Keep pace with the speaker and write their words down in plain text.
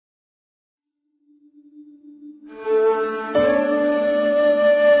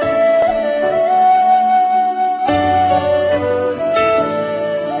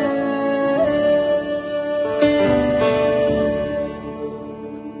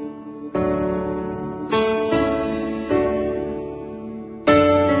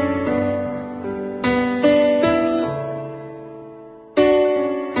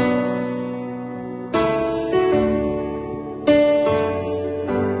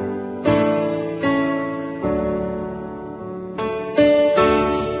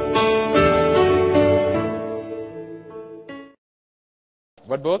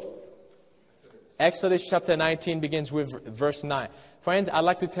What book? Exodus chapter 19 begins with verse 9. Friends, I'd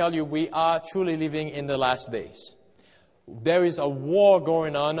like to tell you we are truly living in the last days. There is a war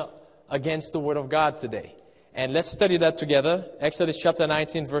going on against the Word of God today. And let's study that together. Exodus chapter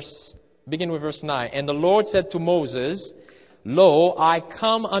 19, begin with verse 9. And the Lord said to Moses, Lo, I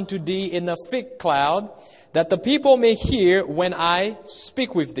come unto thee in a thick cloud, that the people may hear when I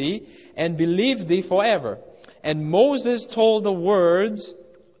speak with thee, and believe thee forever. And Moses told the words.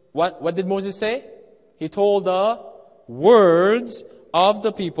 What did Moses say? He told the words of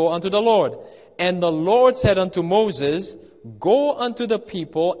the people unto the Lord. And the Lord said unto Moses, Go unto the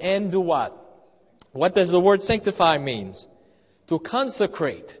people and do what? What does the word sanctify means? To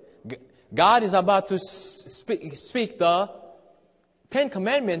consecrate. God is about to speak the 10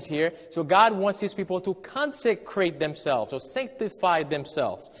 commandments here. So God wants His people to consecrate themselves or sanctify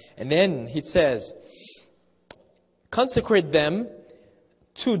themselves. And then He says, consecrate them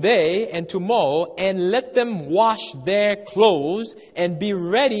today and tomorrow, and let them wash their clothes and be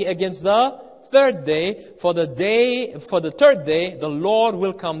ready against the third day. For the third day, the Lord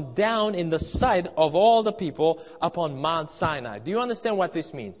will come down in the sight of all the people upon Mount Sinai. Do you understand what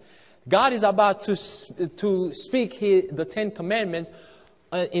this means? God is about to speak the 10 commandments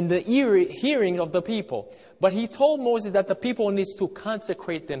in the hearing of the people. But He told Moses that the people needs to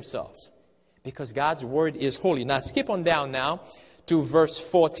consecrate themselves because God's word is holy. Now skip on down now to verse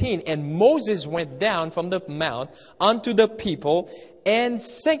 14. And Moses went down from the mount unto the people and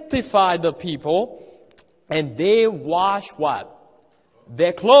sanctified the people, and they washed what?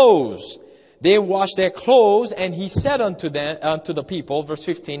 Their clothes. They washed their clothes, and he said unto the people, verse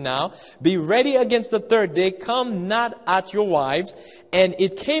 15 now, Be ready against the third day, come not at your wives. And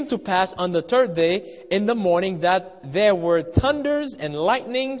it came to pass on the third day in the morning that there were thunders and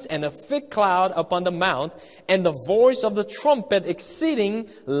lightnings and a thick cloud upon the mount, and the voice of the trumpet exceeding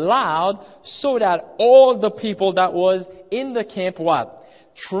loud, so that all the people that was in the camp,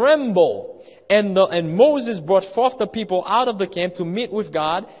 what? Tremble. And Moses brought forth the people out of the camp to meet with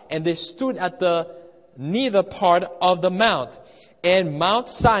God, and they stood at the nether part of the mount. And Mount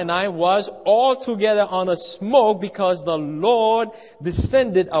Sinai was altogether on a smoke, because the Lord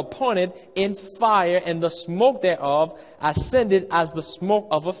descended upon it in fire, and the smoke thereof ascended as the smoke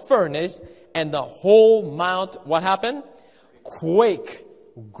of a furnace, and the whole mount, what happened? Quake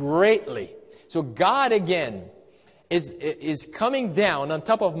greatly. So God again is coming down on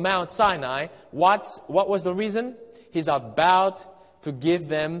top of Mount Sinai. What was the reason? He's about to give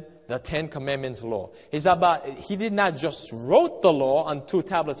them the 10 Commandments law. He did not just wrote the law on 2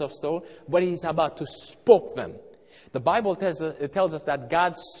 tablets of stone, but He's about to spoke them. The Bible tells us that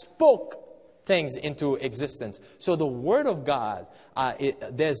God spoke things into existence. So the Word of God,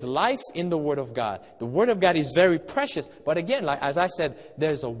 there's life in the Word of God. The Word of God is very precious. But again, as I said,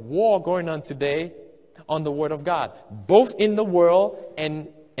 there's a war going on today on the Word of God, both in the world and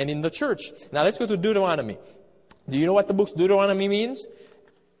in the church. Now let's go to Deuteronomy. Do you know what the book Deuteronomy means?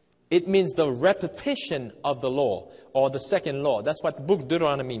 It means the repetition of the law, or the second law. That's what the book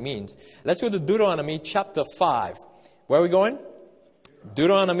Deuteronomy means. Let's go to Deuteronomy chapter 5. Where are we going?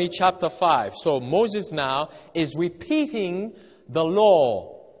 Deuteronomy chapter 5. So Moses now is repeating the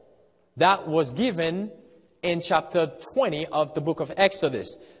law that was given in chapter 20 of the book of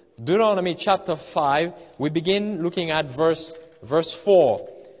Exodus. Deuteronomy chapter 5, we begin looking at verse 4.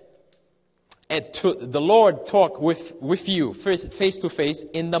 And the Lord talk with you face to face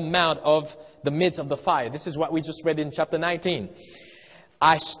in the mount of the midst of the fire. This is what we just read in chapter 19.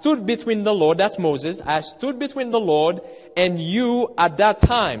 I stood between the Lord, that's Moses, I stood between the Lord and you at that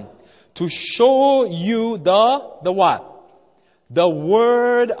time to show you the what? The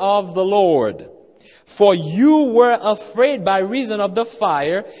word of the Lord. For you were afraid by reason of the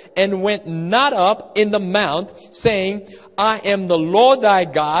fire, and went not up in the mount, saying, I am the Lord thy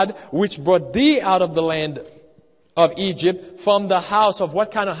God, which brought thee out of the land of Egypt, from the house of what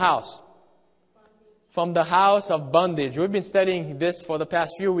kind of house? From the house of bondage. We've been studying this for the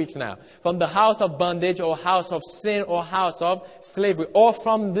past few weeks now. From the house of bondage, or house of sin, or house of slavery, or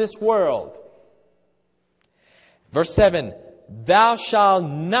from this world. Verse 7, Thou shalt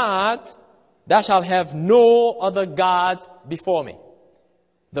have no other gods before me.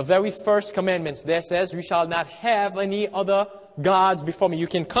 The very first commandments there says, we shall not have any other gods before me. You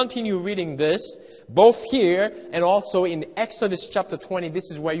can continue reading this, both here and also in Exodus chapter 20.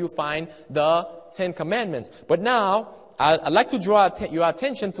 This is where you find the 10 commandments. But now, I'd like to draw your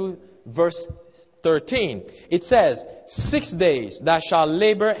attention to verse 13. It says, 6 days thou shalt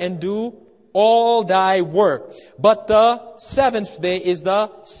labor and do all thy work. But the 7th day is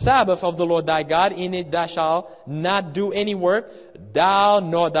the Sabbath of the Lord thy God. In it thou shalt not do any work, thou,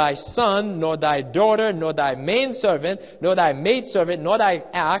 nor thy son, nor thy daughter, nor thy maidservant, nor thy maidservant, nor thy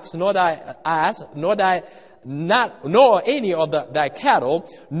ox, nor thy ass, nor any of thy cattle,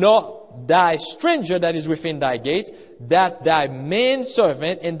 nor thy stranger that is within thy gates, that thy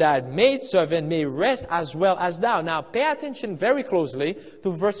manservant and thy maidservant may rest as well as thou. Now pay attention very closely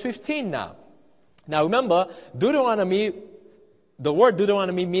to verse 15 now. Now remember, Deuteronomy, the word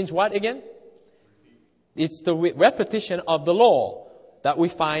Deuteronomy means what again? It's the repetition of the law that we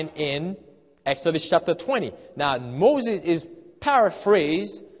find in Exodus chapter 20. Now Moses is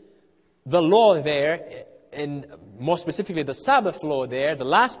paraphrased the law there, and more specifically the Sabbath law there, the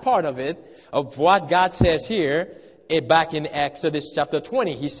last part of it, of what God says here, back in Exodus chapter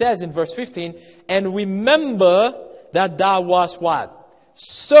 20. He says in verse 15, and remember that thou wast what?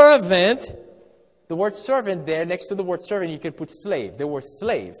 Servant. The word servant there, next to the word servant, you can put slave. They were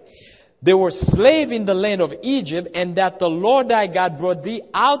slave. They were slave in the land of Egypt, and that the Lord thy God brought thee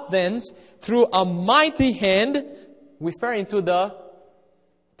out thence through a mighty hand, referring to the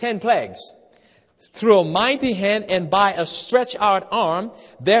 10 plagues. Through a mighty hand and by a stretched out arm.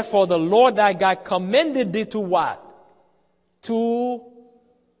 Therefore the Lord thy God commended thee to what? To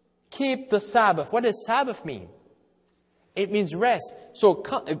keep the Sabbath. What does Sabbath mean? It means rest. So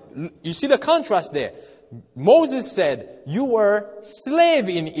you see the contrast there. Moses said, you were slave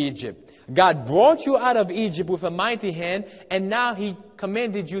in Egypt. God brought you out of Egypt with a mighty hand, and now he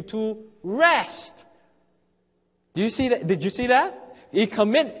commanded you to rest. Do you see that? Did you see that?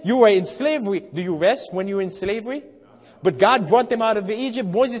 You were in slavery. Do you rest when you're in slavery? But God brought them out of Egypt.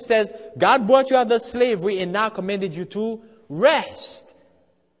 Moses says, God brought you out of slavery and now commanded you to rest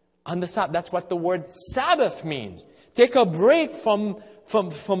on the Sabbath. That's what the word Sabbath means. Take a break from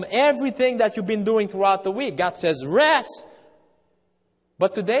everything that you've been doing throughout the week. God says rest.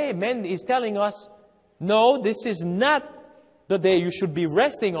 But today, man is telling us, no, this is not the day you should be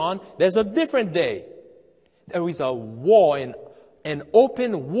resting on. There's a different day. There is a war, an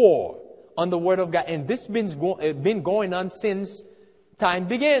open war on the Word of God. And this has been going on since time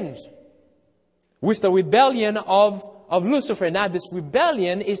begins. With the rebellion of Lucifer. Now this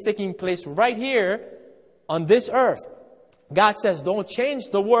rebellion is taking place right here on this earth. God says, don't change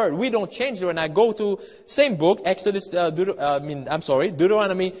the word. We don't change it. When I go to same book,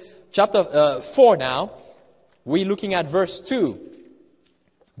 Deuteronomy chapter 4 now. We're looking at verse 2.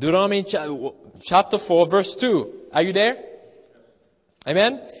 Deuteronomy chapter 4, verse 2. Are you there?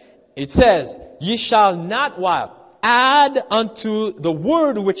 Amen? It says, ye shall not what? Add unto the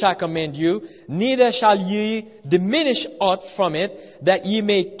word which I command you, neither shall ye diminish aught from it, that ye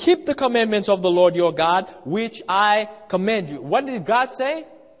may keep the commandments of the Lord your God, which I command you. What did God say?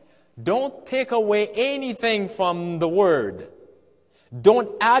 Don't take away anything from the word. Don't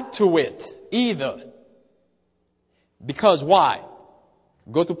add to it either. Because why?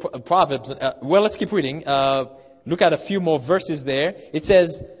 Go to Proverbs. Let's keep reading. Look at a few more verses there. It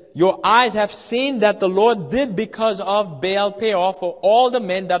says, your eyes have seen that the Lord did because of Baal Peor, for all the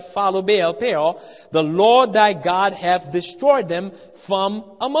men that follow Baal Peor, the Lord thy God hath destroyed them from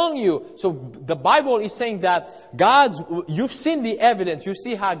among you. So the Bible is saying that you've seen the evidence. You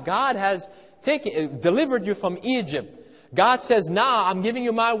see how God has delivered you from Egypt. God says, now I'm giving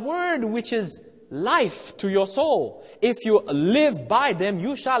you my word, which is life to your soul. If you live by them,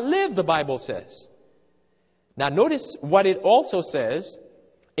 you shall live, the Bible says. Now notice what it also says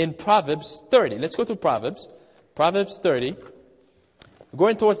in Proverbs 30. Let's go to Proverbs. Proverbs 30.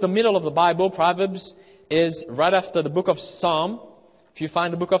 Going towards the middle of the Bible, Proverbs is right after the book of Psalm. If you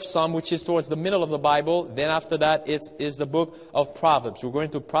find the book of Psalm, which is towards the middle of the Bible, then after that it is the book of Proverbs. We're going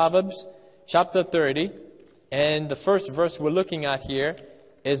to Proverbs chapter 30. And the first verse we're looking at here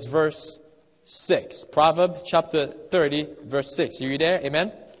is verse 6. Proverbs chapter 30, verse 6. Are you there?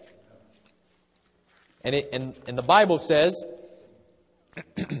 Amen? And the Bible says,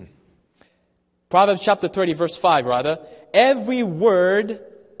 Proverbs chapter 30, verse 5, rather, every word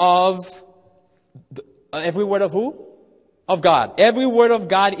of who? Of God. Every word of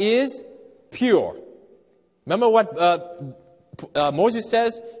God is pure. Remember what Moses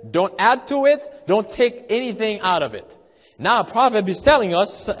says? Don't add to it. Don't take anything out of it. Now, Proverbs is telling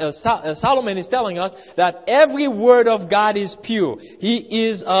us, Solomon is telling us that every word of God is pure. He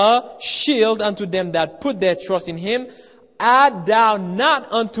is a shield unto them that put their trust in him. Add thou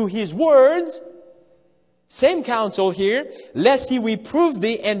not unto his words. Same counsel here. Lest he reprove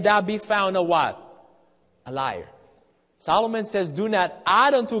thee and thou be found a what? A liar. Solomon says, do not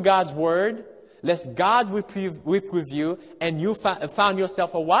add unto God's word, lest God reprove you and you found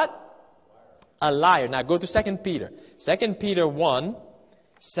yourself a what? A liar. Now go to 2 Peter. 2 Peter 1.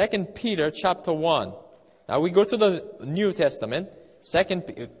 2 Peter chapter 1. Now we go to the New Testament.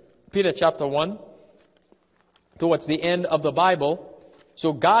 Peter chapter 1, towards the end of the Bible.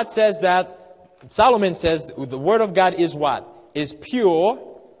 So God says that, Solomon says the Word of God is what? Is pure,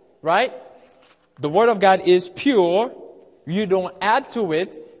 right? The Word of God is pure. You don't add to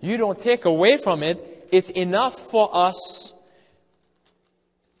it. You don't take away from it. It's enough for us,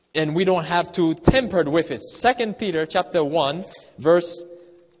 and we don't have to temper with it. 2 Peter chapter 1,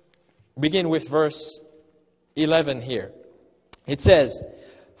 begin with verse 11 here. It says,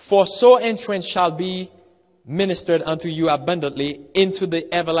 "For so entrance shall be ministered unto you abundantly into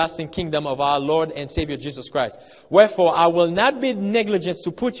the everlasting kingdom of our Lord and Savior Jesus Christ. Wherefore I will not be negligent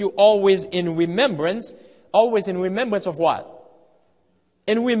to put you always in remembrance." Always in remembrance of what?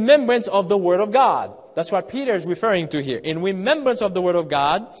 In remembrance of the Word of God. That's what Peter is referring to here. In remembrance of the Word of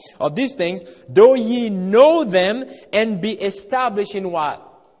God, of these things, though ye know them and be established in what?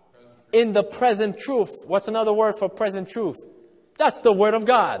 In the present truth. What's another word for present truth? That's the Word of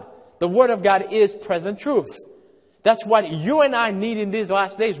God. The Word of God is present truth. That's what you and I need in these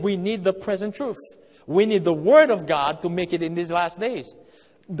last days. We need the present truth. We need the Word of God to make it in these last days.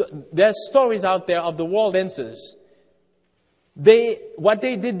 There's stories out there of the Waldenses. What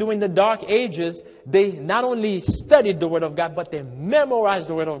they did during the Dark Ages, they not only studied the Word of God, but they memorized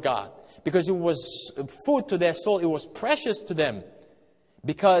the Word of God. Because it was food to their soul. It was precious to them.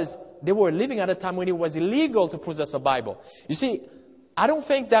 Because they were living at a time when it was illegal to possess a Bible. You see, I don't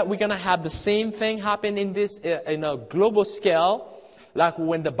think that we're going to have the same thing happen in a global scale. Like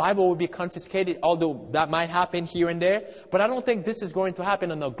when the Bible will be confiscated, although that might happen here and there. But I don't think this is going to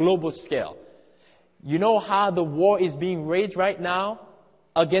happen on a global scale. You know how the war is being waged right now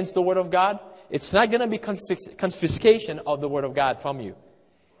against the Word of God? It's not going to be confiscation of the Word of God from you.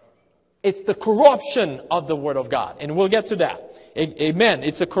 It's the corruption of the Word of God. And we'll get to that. Amen.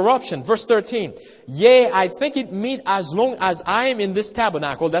 It's a corruption. Verse 13. "Yea, I think it meet as long as I am in this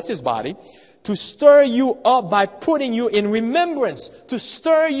tabernacle," that's His body, "to stir you up by putting you in remembrance." To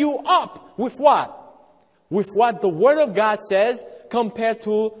stir you up with what? With what the Word of God says compared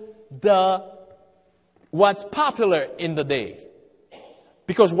to what's popular in the day.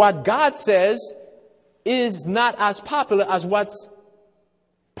 Because what God says is not as popular as what's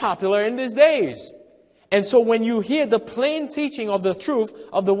popular in these days. And so when you hear the plain teaching of the truth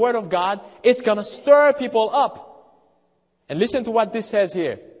of the Word of God, it's going to stir people up. And listen to what this says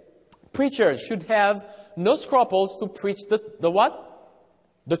here. Preachers should have no scruples to preach the what?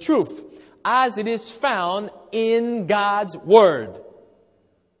 The truth, as it is found in God's Word.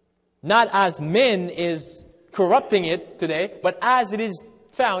 Not as men is corrupting it today, but as it is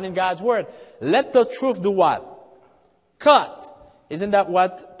found in God's Word. Let the truth do what? Cut. Isn't that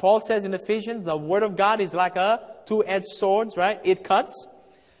what Paul says in Ephesians? The Word of God is like a two-edged sword, right? It cuts.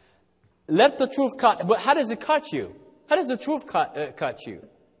 Let the truth cut. But how does it cut you? How does the truth cut you?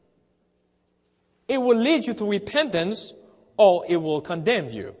 It will lead you to repentance, or it will condemn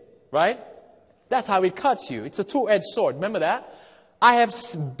you, right? That's how it cuts you. It's a two-edged sword. Remember that? I have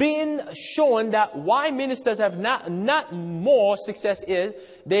been shown that why ministers have not more success is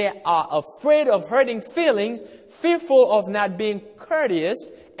they are afraid of hurting feelings, fearful of not being courteous,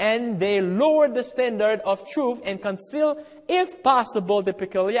 and they lower the standard of truth and conceal, if possible, the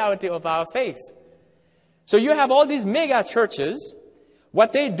peculiarity of our faith. So you have all these mega churches.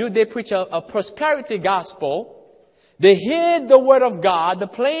 What they do, they preach a prosperity gospel. They hid the Word of God, the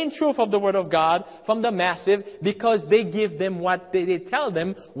plain truth of the Word of God from the massive, because they give them what they tell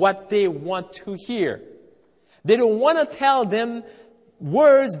them what they want to hear. They don't want to tell them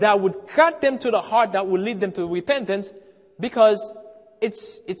words that would cut them to the heart, that would lead them to repentance, because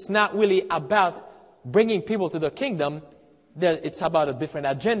it's not really about bringing people to the kingdom. It's about a different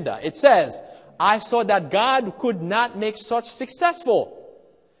agenda. It says, "I saw that God could not make such successful."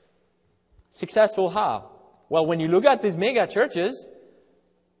 Successful how? Well, when you look at these mega churches,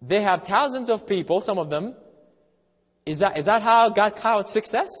 they have thousands of people, some of them. Is that how God counts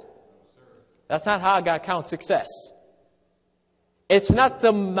success? That's not how God counts success. It's not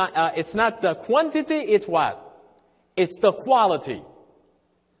the quantity, it's what? It's the quality.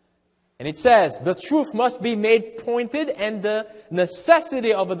 And it says, "The truth must be made pointed and the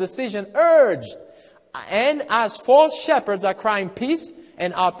necessity of a decision urged. And as false shepherds are crying peace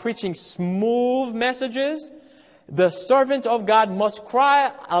and are preaching smooth messages, the servants of God must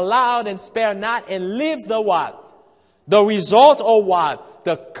cry aloud and spare not and live the what? The results or what?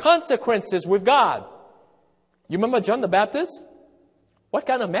 The consequences with God." You remember John the Baptist? What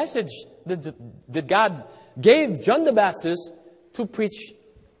kind of message did God give John the Baptist to preach?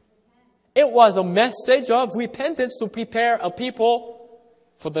 It was a message of repentance to prepare a people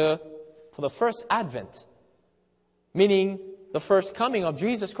for the first advent. Meaning the first coming of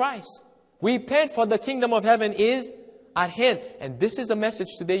Jesus Christ. Repent, for the kingdom of heaven is at hand. And this is a message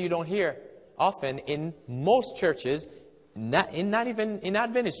today you don't hear often in most churches, not even in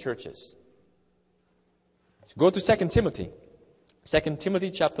Adventist churches. So go to 2 Timothy. 2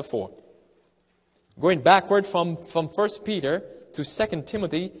 Timothy chapter 4. Going backward from 1 Peter to 2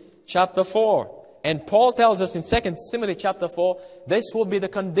 Timothy chapter 4. And Paul tells us in 2 Timothy chapter 4, this will be the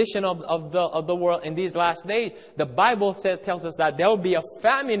condition of the world in these last days. The Bible tells us that there will be a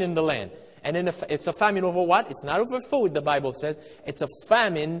famine in the land. And it's a famine over what? It's not over food, the Bible says. It's a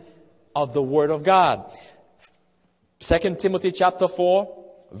famine of the Word of God. 2 Timothy chapter 4,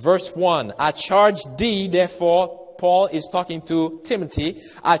 verse 1. I charge thee, therefore, Paul is talking to Timothy,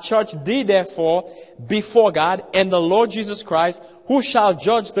 I charge thee, therefore, before God and the Lord Jesus Christ, who shall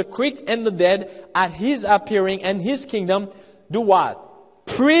judge the quick and the dead at his appearing and his kingdom. Do what?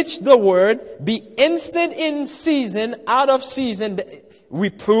 Preach the word, be instant in season, out of season,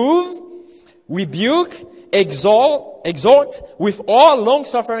 reprove, rebuke, exhort with all long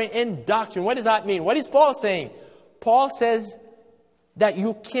suffering and doctrine. What does that mean? What is Paul saying? Paul says that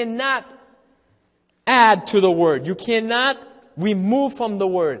you cannot add to the word. You cannot remove from the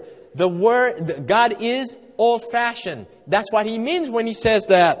word. The word, God is old-fashioned. That's what he means when he says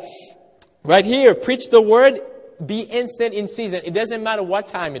that. Right here, preach the word, be instant in season. It doesn't matter what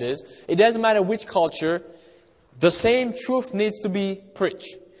time it is. It doesn't matter which culture. The same truth needs to be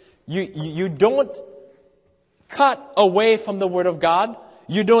preached. You don't cut away from the word of God.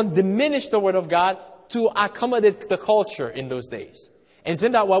 You don't diminish the word of God to accommodate the culture in those days. And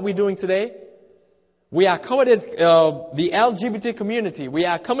isn't that what we're doing today? We are accommodating the LGBT community. We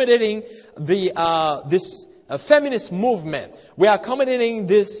are accommodating this feminist movement. We are accommodating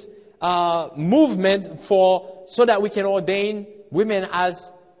this movement so that we can ordain women as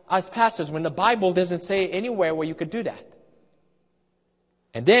pastors, when the Bible doesn't say anywhere where you could do that.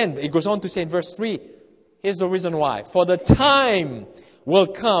 And then it goes on to say in verse 3, here's the reason why. For the time will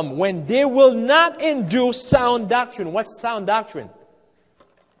come when they will not endure sound doctrine. What's sound doctrine?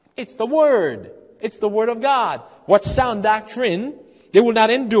 It's the Word. It's the Word of God. What's sound doctrine? They will not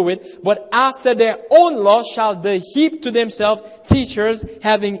endure it, but after their own lust shall they heap to themselves teachers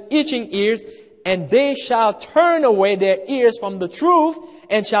having itching ears, and they shall turn away their ears from the truth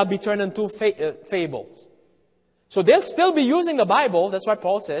and shall be turned into fables. So they'll still be using the Bible. That's what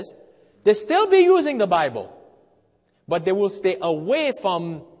Paul says. They'll still be using the Bible, but they will stay away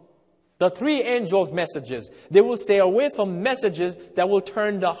from the three angels' messages. They will stay away from messages that will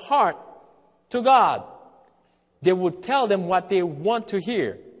turn the heart to God. They would tell them what they want to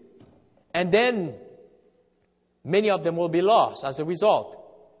hear. And then many of them will be lost as a result.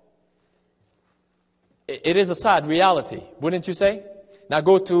 It is a sad reality, wouldn't you say? Now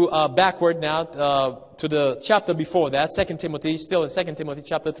go to backward now to the chapter before that, 2 Timothy, still in 2 Timothy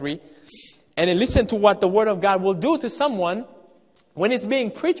chapter 3. And then listen to what the Word of God will do to someone when it's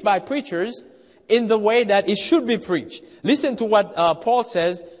being preached by preachers in the way that it should be preached. Listen to what Paul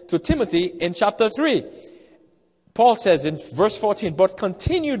says to Timothy in chapter 3. Paul says in verse 14, but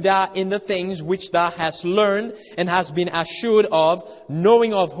continue thou in the things which thou hast learned and hast been assured of,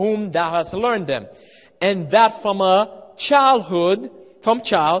 knowing of whom thou hast learned them. And that from child,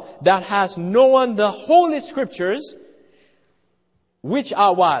 thou hast known the holy scriptures, which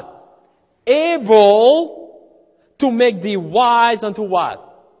are what? Able to make thee wise unto what?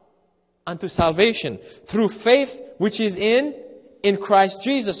 Unto salvation, through faith which is in Christ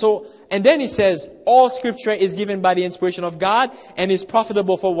Jesus. So, and then he says, all scripture is given by the inspiration of God and is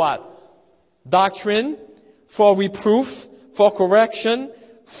profitable for what? Doctrine, for reproof, for correction,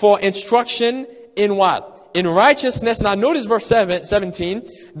 for instruction in what? In righteousness. Now notice verse 17,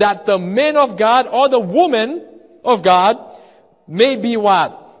 that the man of God or the woman of God may be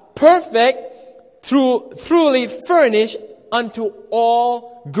what? Perfect, truly furnished unto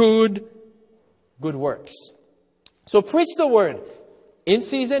all good works. So preach the word in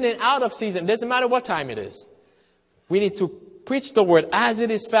season and out of season. Doesn't matter what time it is. We need to preach the word as it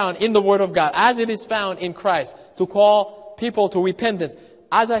is found in the Word of God, as it is found in Christ, to call people to repentance.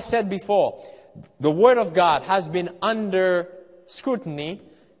 As I said before, the Word of God has been under scrutiny,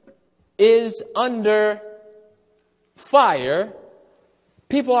 is under fire.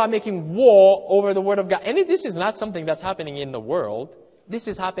 People are making war over the Word of God. And this is not something that's happening in the world. This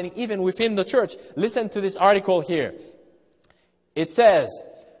is happening even within the church. Listen to this article here. It says,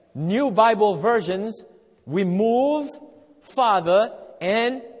 New Bible versions remove Father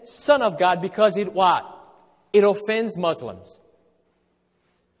and Son of God because it what? It offends Muslims.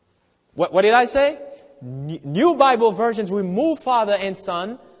 What did I say? New Bible versions remove Father and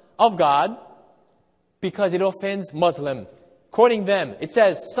Son of God because it offends Muslim. quoting them, it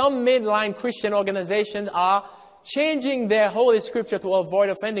says, some mainline Christian organizations are changing their Holy Scripture to avoid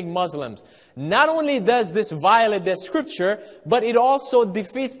offending Muslims. Not only does this violate their Scripture, but it also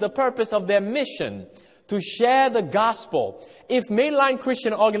defeats the purpose of their mission to share the gospel. If mainline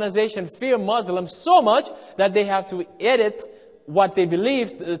Christian organizations fear Muslims so much that they have to edit what they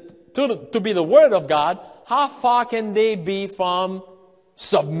believe to be the Word of God, how far can they be from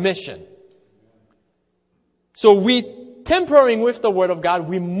submission? So we tempering with the Word of God,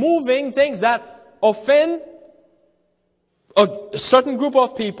 removing things that offend a certain group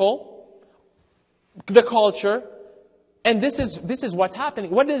of people, the culture, and this is what's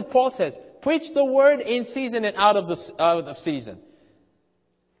happening. What did Paul says? Preach the Word in season and out of season.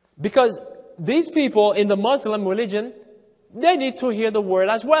 Because these people in the Muslim religion, they need to hear the Word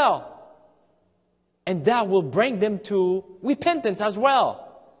as well. And that will bring them to repentance as well.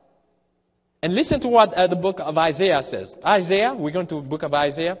 And listen to what the book of Isaiah says. Isaiah, we're going to the book of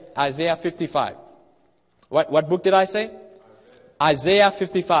Isaiah. Isaiah 55. What book did I say? Isaiah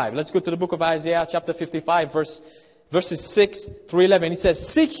 55. Let's go to the book of Isaiah, chapter 55, verses 6 through 11. It says,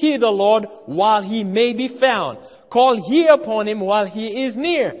 seek ye the Lord while he may be found. Call ye upon him while he is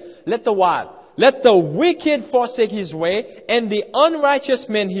near. Let the wicked forsake his way, and the unrighteous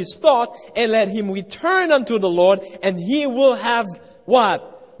man his thought, and let him return unto the Lord, and he will have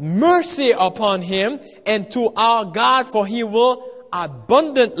what? Mercy upon him, and to our God, for he will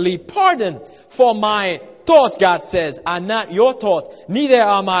abundantly pardon. For my thoughts, God says, are not your thoughts, neither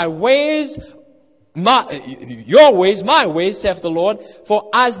are my ways, your ways, my ways, saith the Lord.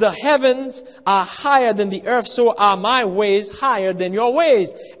 For as the heavens are higher than the earth, so are my ways higher than your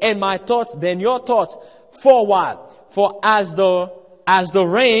ways, and my thoughts than your thoughts. For what? For as the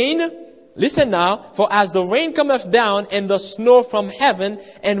rain, listen now, for as the rain cometh down, and the snow from heaven,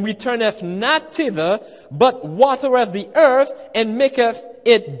 and returneth not thither, but watereth the earth, and maketh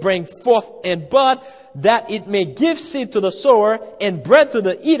it bring forth and bud, that it may give seed to the sower and bread to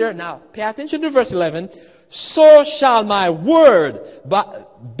the eater. Now, pay attention to verse 11. So shall my word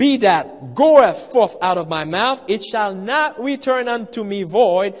be that goeth forth out of my mouth. It shall not return unto me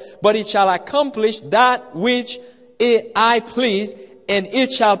void, but it shall accomplish that which I please, and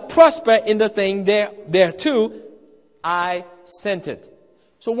it shall prosper in the thing thereto I sent it.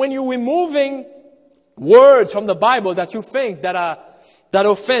 So when you're removing words from the Bible that you think that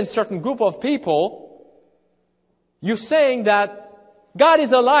offend certain group of people, you're saying that God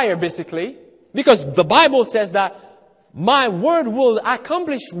is a liar, basically, because the Bible says that my word will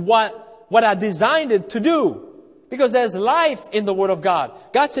accomplish what I designed it to do. Because there's life in the word of God.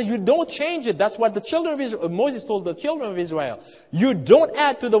 God says you don't change it. That's what the children of Israel, Moses told the children of Israel. You don't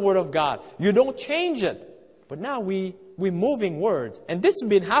add to the word of God. You don't change it. But now we're moving words. And this has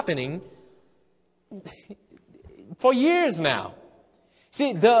been happening for years now.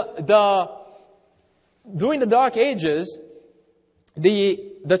 See, during the Dark Ages,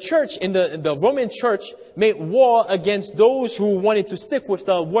 the church in the Roman church made war against those who wanted to stick with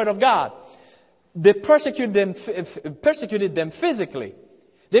the Word of God. They persecuted them physically.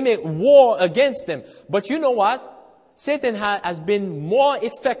 They made war against them. But you know what? Satan has been more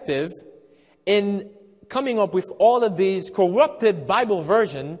effective in coming up with all of these corrupted Bible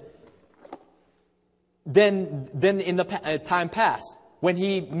versions than in the time past, when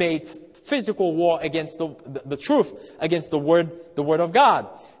he made physical war against the truth, against the word of God.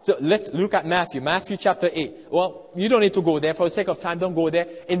 So let's look at Matthew. Matthew chapter 8. Well, you don't need to go there. For the sake of time, don't go there.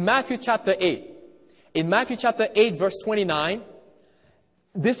 In Matthew chapter 8. In Matthew chapter 8, verse 29,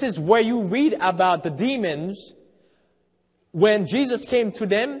 this is where you read about the demons. When Jesus came to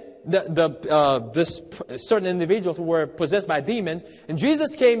them, this certain individuals who were possessed by demons, and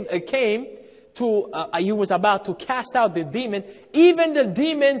Jesus came to, he was about to cast out the demon. Even the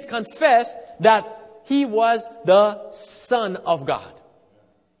demons confessed that he was the Son of God.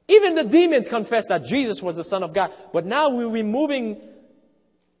 Even the demons confessed that Jesus was the Son of God. But now we're removing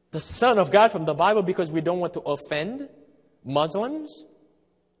the Son of God from the Bible because we don't want to offend Muslims.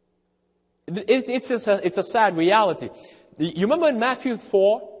 It's a sad reality. You remember in Matthew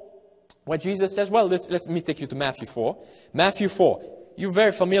 4, what Jesus says? Well, let me take you to Matthew 4. Matthew 4. You're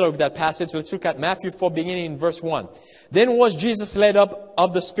very familiar with that passage. Let's look at Matthew 4, beginning in verse 1. Then was Jesus led up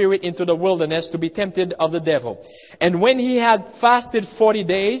of the Spirit into the wilderness to be tempted of the devil. And when he had fasted 40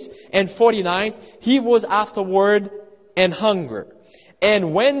 days and 40 nights, he was afterward and hunger.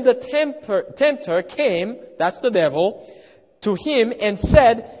 And when the tempter came, that's the devil, to him and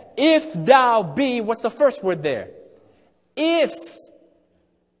said, if thou be, what's the first word there? If,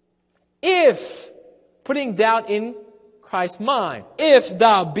 putting doubt in Christ's mind, if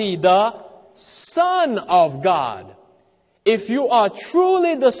thou be the Son of God. if you are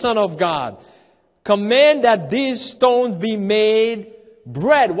truly the Son of God, command that these stones be made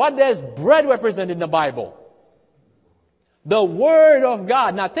bread. What does bread represent in the Bible? The Word of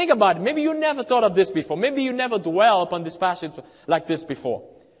God. Now think about it. Maybe you never thought of this before. Maybe you never dwell upon this passage like this before.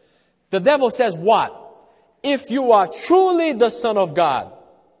 The devil says what? If you are truly the Son of God,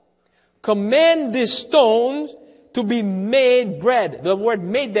 command these stones to be made bread. The word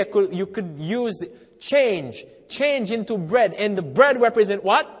made there, you could use change into bread. And the bread represent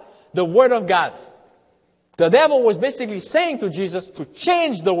what? The Word of God. The devil was basically saying to Jesus to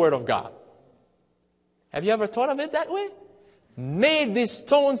change the Word of God. Have you ever thought of it that way? Made these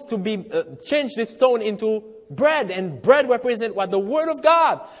stones to be, change this stone into bread. And bread represent what? The Word of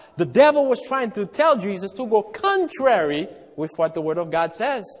God. The devil was trying to tell Jesus to go contrary with what the Word of God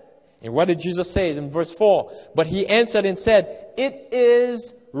says. And what did Jesus say in verse 4? But he answered and said, it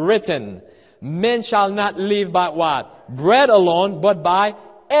is written, men shall not live by what? Bread alone, but by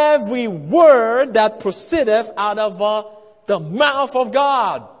every word that proceedeth out of the mouth of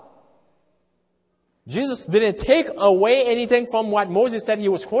God. Jesus didn't take away anything from what Moses said. He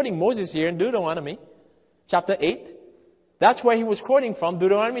was quoting Moses here in Deuteronomy chapter 8. That's where he was quoting from,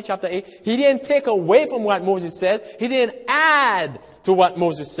 Deuteronomy chapter 8. He didn't take away from what Moses said. He didn't add to what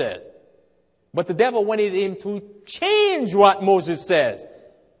Moses said. But the devil wanted him to change what Moses said.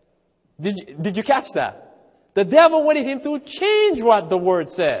 Did you catch that? The devil wanted him to change what the Word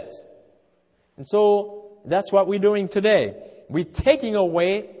says. And so that's what we're doing today. We're taking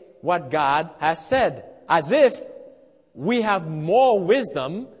away what God has said, as if we have more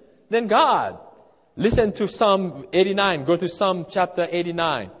wisdom than God. Listen to Psalm 89. Go to Psalm chapter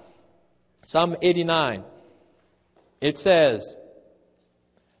 89. Psalm 89. It says,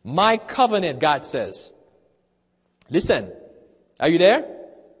 my covenant, God says. Listen. Are you there?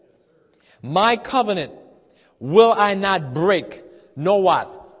 My covenant will I not break, nor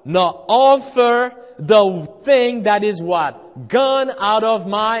what? Nor alter the thing that is what? Gone out of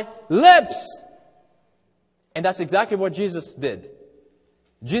my lips. And that's exactly what Jesus did.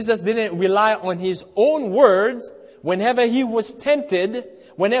 Jesus didn't rely on his own words. Whenever he was tempted,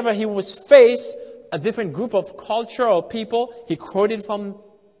 whenever he was faced a different group of culture or people, he quoted from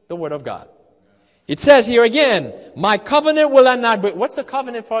the Word of God. It says here again, my covenant will I not break. What's the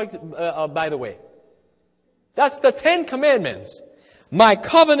covenant for, by the way? That's the 10 Commandments. My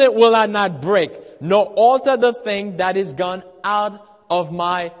covenant will I not break, nor alter the thing that is gone out of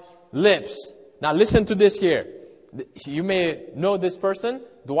my lips. Now listen to this here. You may know this person,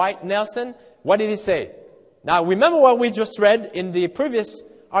 Dwight Nelson. What did he say? Now remember what we just read in the previous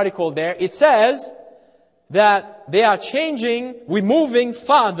article there. It says that they are removing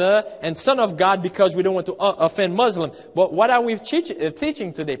Father and Son of God because we don't want to offend Muslims. But what are we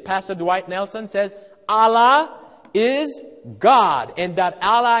teaching today? Pastor Dwight Nelson says, Allah is God, and that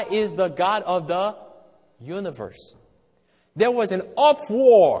Allah is the God of the universe. There was an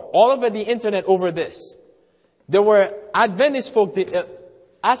uproar all over the internet over this. There were Adventist folk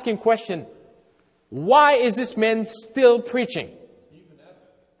asking question, why is this man still preaching?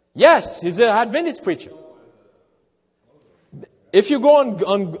 Yes, he's an Adventist preacher. If you go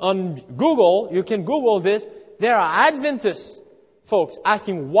on Google, you can Google this. There are Adventist folks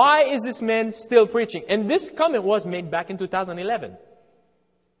asking, why is this man still preaching? And this comment was made back in 2011.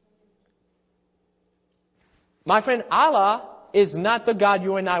 My friend, Allah is not the God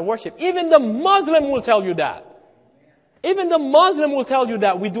you and I worship. Even the Muslim will tell you that. Even the Muslim will tell you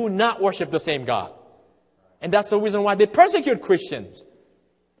that we do not worship the same God. And that's the reason why they persecute Christians.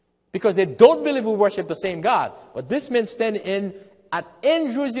 Because they don't believe we worship the same God. But this man stands at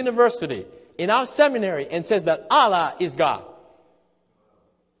Andrews University, in our seminary, and says that Allah is God.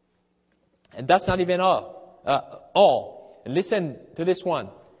 And that's not even all. Listen to this one.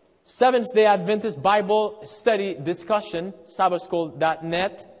 Seventh-day Adventist Bible Study Discussion,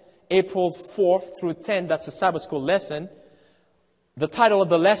 sabbathschool.net, April 4th through 10th. That's a Sabbath school lesson. The title of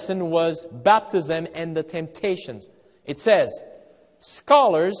the lesson was Baptism and the Temptations. It says,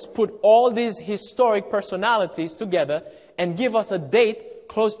 scholars put all these historic personalities together and give us a date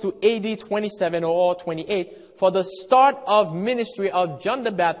close to AD 27 or 28 for the start of ministry of John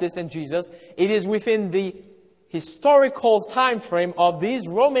the Baptist and Jesus. It is within the historical time frame of these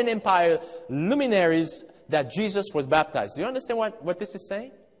Roman Empire luminaries that Jesus was baptized. Do you understand what this is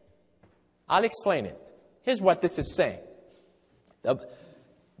saying? I'll explain it. Here's what this is saying.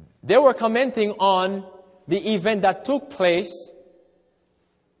 They were commenting on the event that took place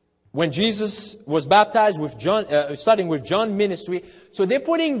when Jesus was baptized with John, starting with John's ministry. So they're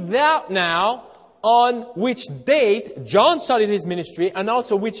putting that now on which date John started his ministry and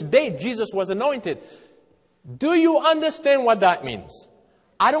also which date Jesus was anointed. Do you understand what that means?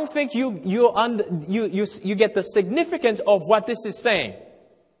 I don't think you get the significance of what this is saying.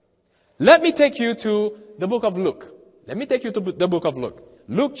 Let me take you to the book of Luke. Let me take you to the book of Luke.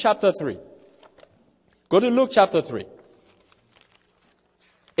 Luke chapter 3. Go to Luke chapter 3.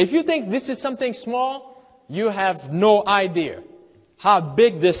 If you think this is something small, you have no idea how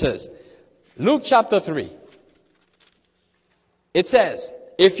big this is. Luke chapter 3. It says,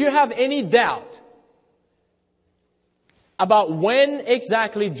 if you have any doubt about when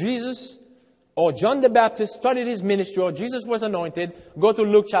exactly Jesus or John the Baptist started his ministry or Jesus was anointed, go to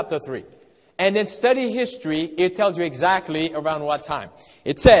Luke chapter 3. And then study history. It tells you exactly around what time.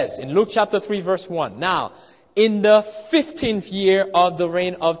 It says in Luke chapter 3 verse 1, now, in the 15th year of the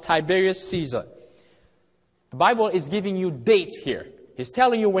reign of Tiberius Caesar. The Bible is giving you dates here. It's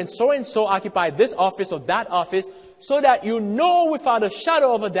telling you when so-and-so occupied this office or that office, so that you know without a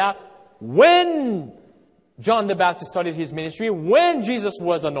shadow of a doubt when John the Baptist started his ministry, when Jesus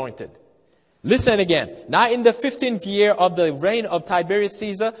was anointed. Listen again. Now in the 15th year of the reign of Tiberius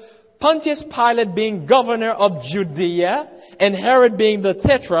Caesar, Pontius Pilate being governor of Judea, and Herod being the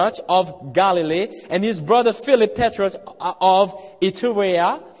tetrarch of Galilee, and his brother Philip tetrarch of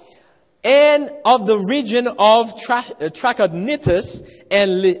Iturea, and of the region of Trachonitis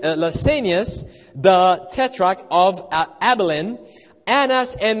and Lysanias, the tetrarch of Abilene,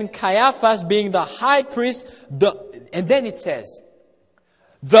 Annas and Caiaphas being the high priest. And then it says,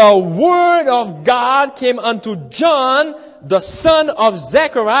 the word of God came unto John, the son of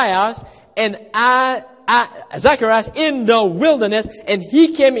Zacharias, and Zacharias in the wilderness, and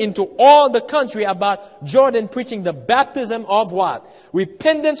he came into all the country about Jordan, preaching the baptism of what?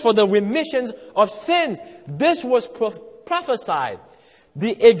 Repentance for the remissions of sins. This was prophesied.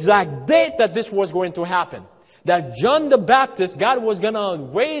 The exact date that this was going to happen. That John the Baptist, God was going to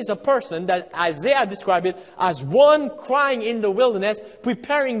raise a person that Isaiah described it as one crying in the wilderness,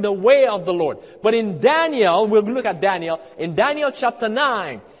 preparing the way of the Lord. But in Daniel, we'll look at Daniel. In Daniel chapter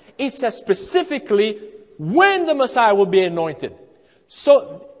 9, it says specifically when the Messiah will be anointed.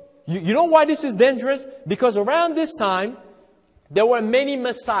 So, you know why this is dangerous? Because around this time, there were many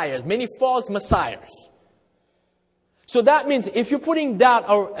messiahs, many false messiahs. So that means if you're putting doubt,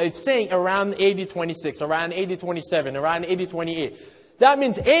 or it's saying around AD 26, around AD 27, around AD 28, that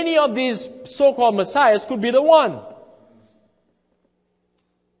means any of these so-called messiahs could be the one.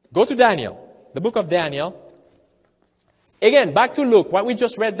 Go to Daniel, the book of Daniel. Again, back to Luke, what we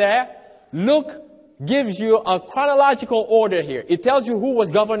just read there. Luke gives you a chronological order here. It tells you who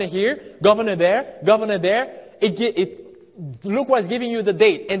was governor here, governor there, governor there. Luke was giving you the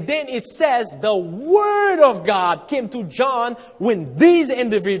date. And then it says the word of God came to John when these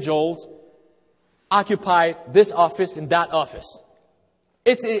individuals occupied this office and that office.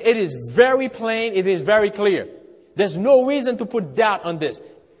 It is very plain. It is very clear. There's no reason to put doubt on this.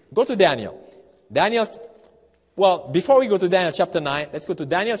 Go to Daniel. Well, before we go to Daniel chapter 9, let's go to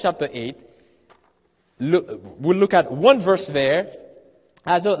Daniel chapter 8. We'll look at one verse there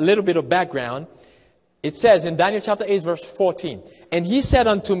as a little bit of background. It says in Daniel chapter 8 verse 14, and he said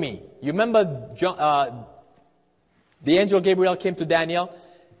unto me, you remember the angel Gabriel came to Daniel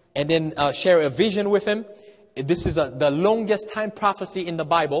and then shared a vision with him. This is the longest time prophecy in the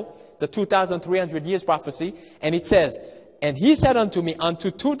Bible, the 2,300 years prophecy. And it says, and he said unto me, unto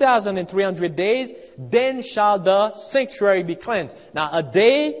 2,300 days, then shall the sanctuary be cleansed. Now a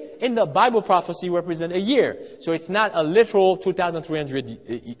day in the Bible prophecy represents a year. So it's not a literal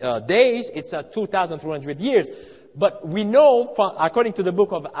 2,300 days, it's a 2,300 years. But we know, according to the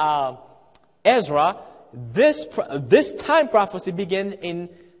book of Ezra, this time prophecy began in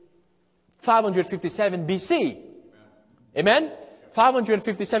 557 BC. Amen?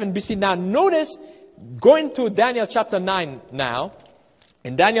 557 BC. Now notice, going to Daniel chapter 9 now,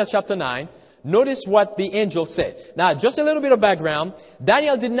 in Daniel chapter 9, notice what the angel said. Now, just a little bit of background.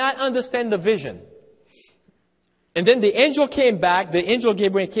 Daniel did not understand the vision. And then the angel came back, the angel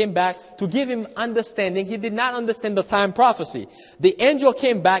Gabriel came back to give him understanding. He did not understand the time prophecy. The angel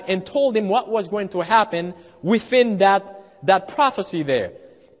came back and told him what was going to happen within that prophecy there.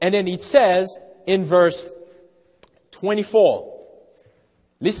 And then it says in verse 24,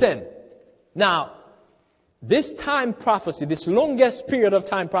 listen, now, this time prophecy, this longest period of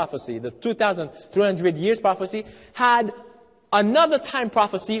time prophecy, the 2,300 years prophecy, had another time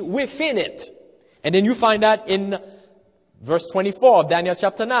prophecy within it. And then you find that in verse 24 of Daniel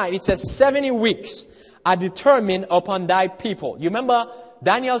chapter 9. It says, 70 weeks are determined upon thy people. You remember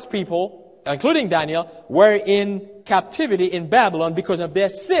Daniel's people, including Daniel, were in captivity in Babylon because of their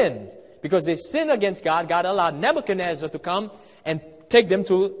sin. Because they sinned against God. God allowed Nebuchadnezzar to come and take them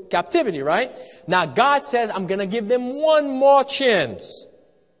to captivity, right? Now God says, I'm going to give them one more chance.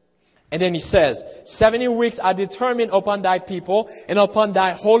 And then he says, 70 weeks are determined upon thy people and upon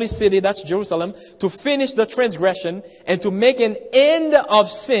thy holy city, that's Jerusalem, to finish the transgression and to make an end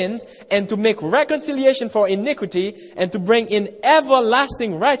of sins and to make reconciliation for iniquity and to bring in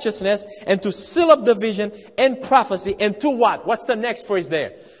everlasting righteousness and to seal up the vision and prophecy and to what? What's the next phrase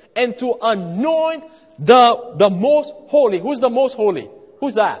there? And to anoint the most holy. Who's the most holy?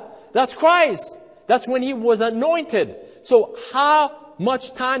 Who's that? That's Christ. That's when he was anointed. So how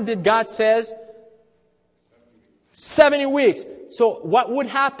much time did God says? 70 weeks. So what would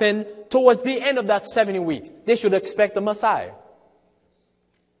happen towards the end of that 70 weeks? They should expect the Messiah.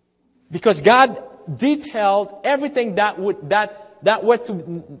 Because God detailed everything that were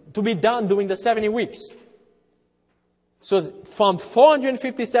to be done during the 70 weeks. So from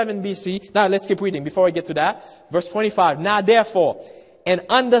 457 BC, now let's keep reading before I get to that. Verse 25. Now therefore, and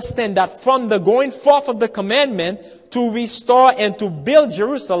understand that from the going forth of the commandment to restore and to build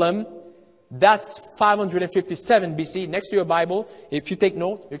Jerusalem, that's 557 BC. Next to your Bible, if you take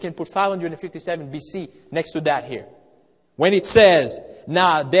note, you can put 557 BC next to that here. When it says,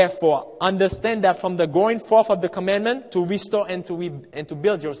 now therefore, understand that from the going forth of the commandment to restore and to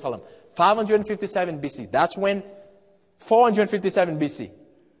build Jerusalem. 557 BC. That's when 457 BC.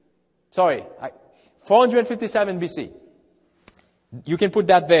 Sorry, 457 BC. You can put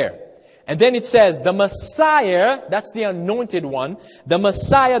that there. And then it says, the Messiah, that's the anointed one, the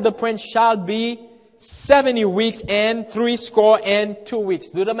Messiah, the Prince, shall be 70 weeks and 62 weeks.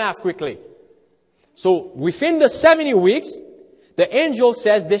 Do the math quickly. So within the 70 weeks, the angel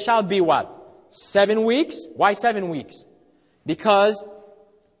says there shall be what? 7 weeks. Why 7 weeks? Because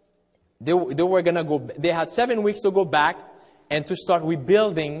they were going to go, they had 7 weeks to go back and to start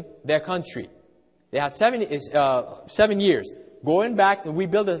rebuilding their country. They had 7 years. Going back to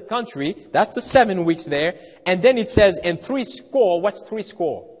rebuild the country, that's the 7 weeks there. And then it says, and 60. What's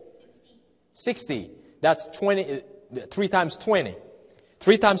 60. That's 20, 3 times 20.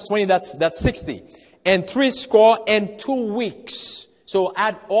 3 times 20, that's 60. And 62 weeks. So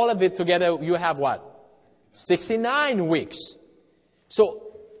add all of it together, you have what? 69 weeks. So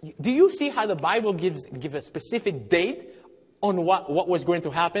do you see how the Bible gives a specific date on what was going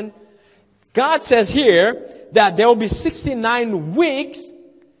to happen? God says here that there will be 69 weeks,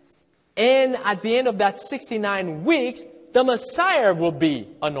 and at the end of that 69 weeks, the Messiah will be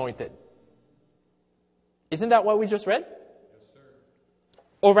anointed. Isn't that what we just read? Yes,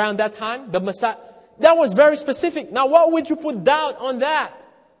 sir. Around that time, the Messiah. That was very specific. Now, what would you put doubt on that?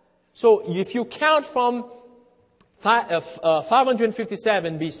 So, if you count from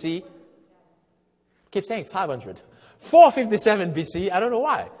 557 BC, keep saying 500. 457 BC, I don't know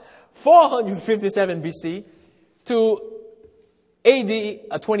why. 457 BC to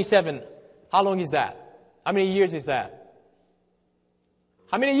AD 27. How long is that? How many years is that?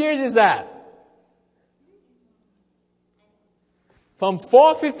 How many years is that? From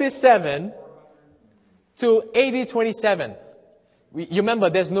 457 to AD 27. You remember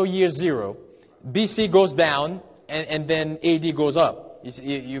there's no year 0. BC goes down and then AD goes up.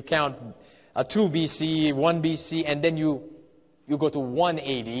 You count 2 BC, 1 BC, and then you go to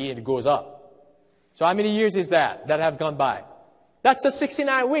 180 and it goes up. So how many years is that have gone by? That's the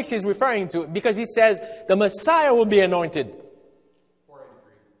 69 weeks he's referring to, because he says the Messiah will be anointed.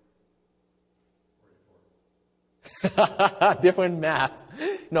 483. Different math.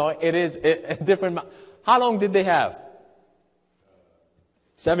 No, it is different math. How long did they have?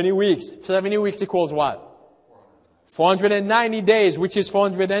 70 weeks. 70 weeks equals what? 490 days, which is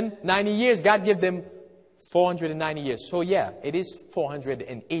 490 years. God gave them 490 years. So yeah, it is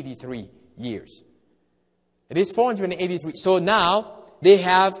 483 years. It is 483. So now they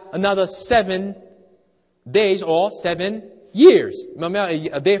have another 7 days or 7 years. Remember,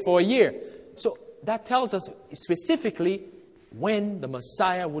 a day for a year. So that tells us specifically when the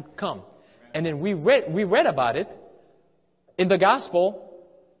Messiah would come. And then we read about it in the gospel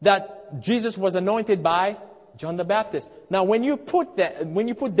that Jesus was anointed by John the Baptist. Now when you put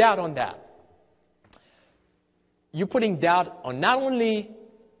doubt on that, you're putting doubt on not only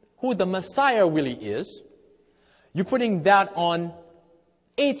who the Messiah really is, you're putting doubt on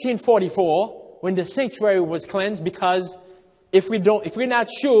 1844 when the sanctuary was cleansed, because if we're not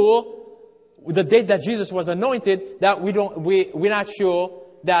sure the date that Jesus was anointed, that we're not sure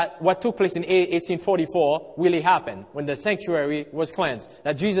that what took place in 1844 really happened when the sanctuary was cleansed.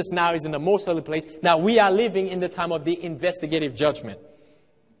 That Jesus now is in the most holy place. Now we are living in the time of the investigative judgment.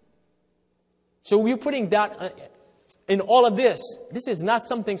 So we're putting doubt in all of this. This is not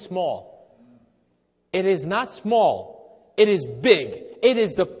something small. It is not small. It is big. It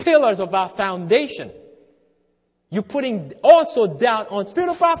is the pillars of our foundation. You're putting also doubt on spirit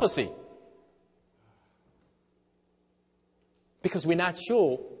of prophecy. Because we're not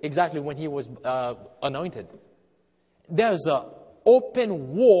sure exactly when he was anointed. There's an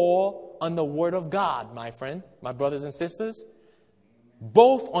open war on the word of God, my friend, my brothers and sisters.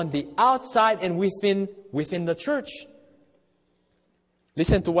 Both on the outside and within the church.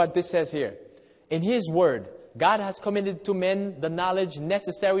 Listen to what this says here. In his word, God has committed to men the knowledge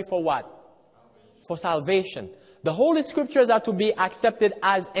necessary for what? For salvation. The Holy Scriptures are to be accepted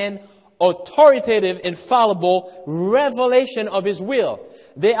as an authoritative, infallible revelation of his will.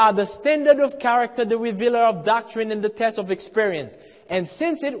 They are the standard of character, the revealer of doctrine, and the test of experience. And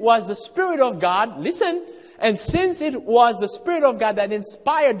since it was the Spirit of God, listen, and since it was the Spirit of God that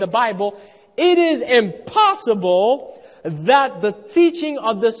inspired the Bible, it is impossible that the teaching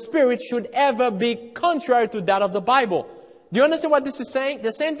of the Spirit should ever be contrary to that of the Bible. Do you understand what this is saying?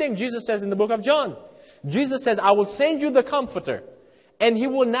 The same thing Jesus says in the book of John. Jesus says, I will send you the Comforter. And he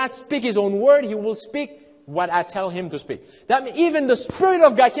will not speak his own word. He will speak what I tell him to speak. That means even the Spirit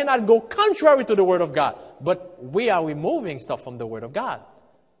of God cannot go contrary to the word of God. But we are removing stuff from the word of God.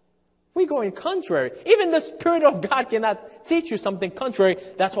 We're going contrary. Even the Spirit of God cannot teach you something contrary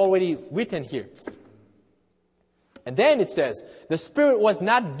that's already written here. And then it says, the Spirit was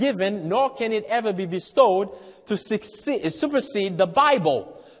not given, nor can it ever be bestowed to supersede the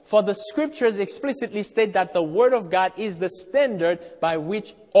Bible. For the Scriptures explicitly state that the Word of God is the standard by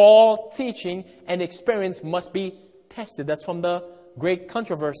which all teaching and experience must be tested. That's from the great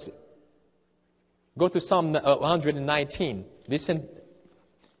controversy. Go to Psalm 119. Listen,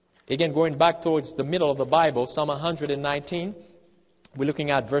 again, going back towards the middle of the Bible, Psalm 119. We're looking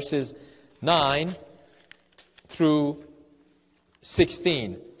at verses 9 through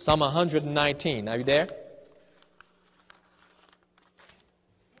 16. Psalm 119. Are you there?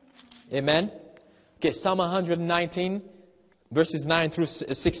 Amen. Okay, Psalm 119, verses 9 through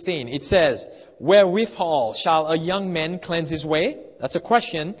 16. It says, wherewithal shall a young man cleanse his way? That's a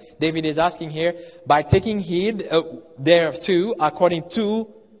question David is asking here. By taking heed thereto, according to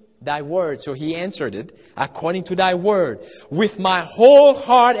thy word. So he answered it, according to thy word. With my whole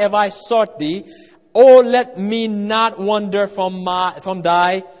heart have I sought thee. Oh, let me not wander from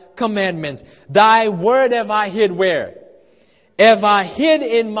thy commandments. Thy word have I hid where? Have I hid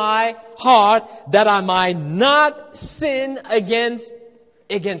in my heart that I might not sin against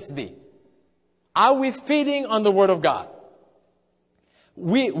thee. Are we feeding on the word of God?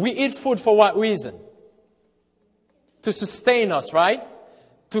 We eat food for what reason? To sustain us, right?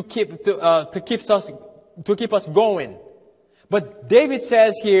 To keep us going. But David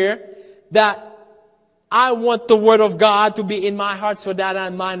says here that I want the word of God to be in my heart so that I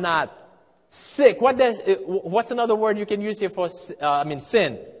might not sick. What's another word you can use here for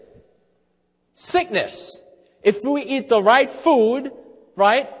sin? Sickness. If we eat the right food,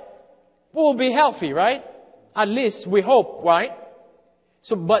 right, we'll be healthy, right? At least we hope, right?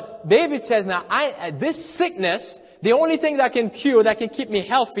 So, but David says now, this sickness, the only thing that can cure, that can keep me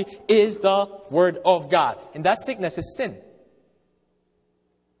healthy is the word of God. And that sickness is sin.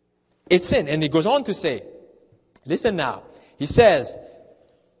 It's sin. And he goes on to say, listen now. He says,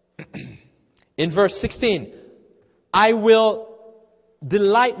 in verse 16, I will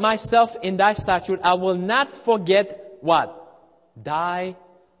delight myself in thy statute. I will not forget what? Thy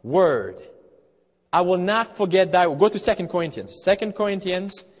word. I will not forget thy word. Go to 2 Corinthians. 2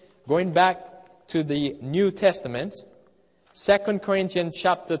 Corinthians, going back to the New Testament. 2 Corinthians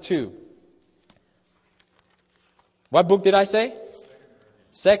chapter 2. What book did I say?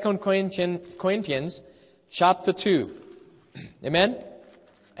 2 Corinthians chapter 2. Amen?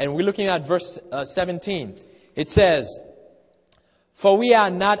 And we're looking at verse 17. It says, for we are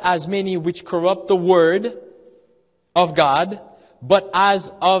not as many which corrupt the word of God, but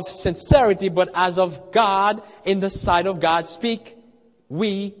as of sincerity, but as of God, in the sight of God, speak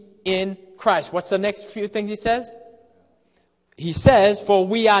we in Christ. What's the next few things he says? He says, for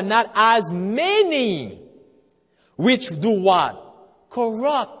we are not as many which do what?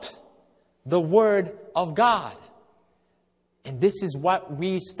 Corrupt the word of God. And this is what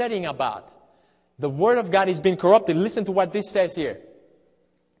we're studying about. The word of God has been corrupted. Listen to what this says here.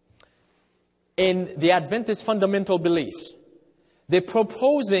 In the Adventist fundamental beliefs, they're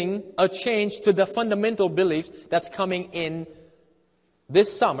proposing a change to the fundamental beliefs that's coming in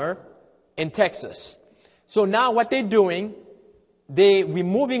this summer in Texas. So now what they're doing, they're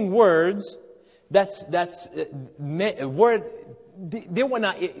removing words word. They want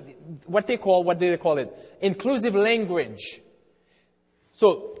to, what do they call it? Inclusive language.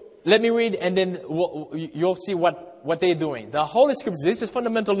 So let me read, and then you'll see what what they're doing. The Holy Scriptures, this is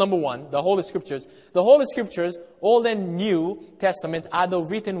fundamental number one, the Holy Scriptures. The Holy Scriptures, Old and New Testament, are the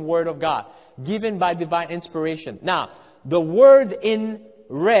written Word of God, given by divine inspiration. Now, the words in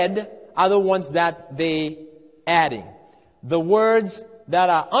red are the ones that they adding. The words that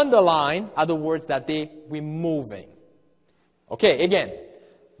are underlined are the words that they removing. Okay, again,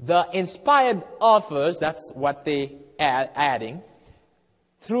 the inspired authors, that's what they adding.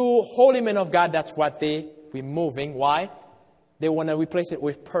 Through holy men of God, that's what they removing. Why? They want to replace it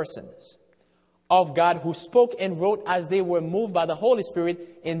with persons of God who spoke and wrote as they were moved by the Holy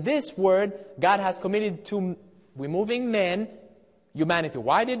Spirit. In this word, God has committed to removing man, humanity.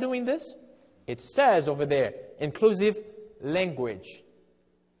 Why are they doing this? It says over there, inclusive language.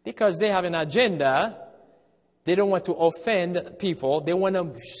 Because they have an agenda. They don't want to offend people. They want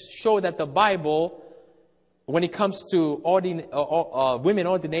to show that the Bible, when it comes to women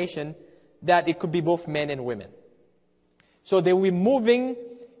ordination, that it could be both men and women. So they're removing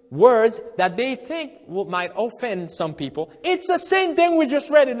words that they think might offend some people. It's the same thing we just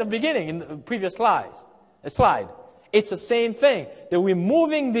read in the beginning, in the previous slide. It's the same thing. They're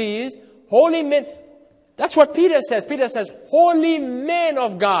removing these holy men. That's what Peter says. Peter says, holy men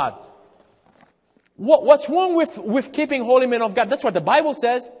of God. What's wrong with keeping holy men of God? That's what the Bible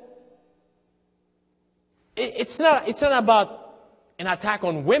says. It's not about an attack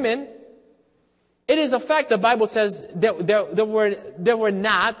on women. It is a fact the Bible says there were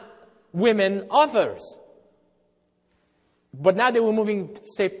not women authors. But now they're removing,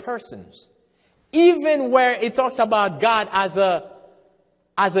 say, persons. Even where it talks about God as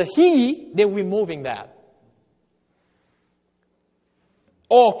a he, they're removing that.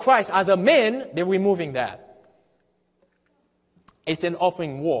 Or Christ as a man, they're removing that. It's an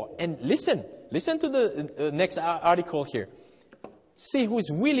open war. And listen to the next article here. See who's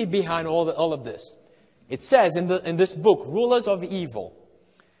really behind all of this. It says in this book, Rulers of Evil,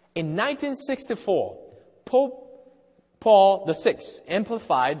 in 1964, Pope Paul VI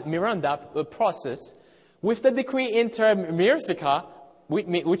amplified Miranda process with the decree inter mirifica,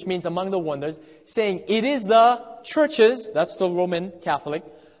 which means among the wonders, saying it is the churches, that's the Roman Catholic,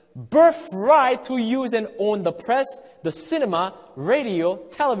 birthright to use and own the press, the cinema, radio,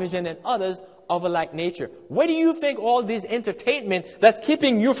 television, and others of a like nature. Where do you think all this entertainment that's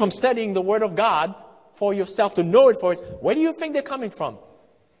keeping you from studying the Word of God for yourself to know it for us, where do you think they're coming from?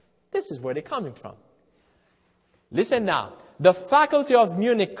 This is where they're coming from. Listen now. The faculty of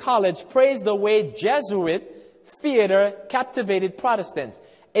Munich College praised the way Jesuit theater captivated Protestants,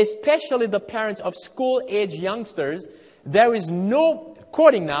 especially the parents of school-age youngsters. There is no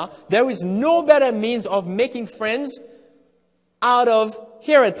better means of making friends out of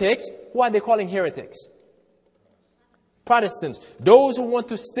heretics. Who are they calling heretics? Protestants. Those who want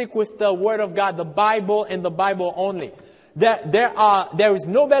to stick with the Word of God, the Bible and the Bible only. There is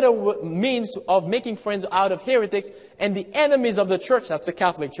no better means of making friends out of heretics and the enemies of the church, that's the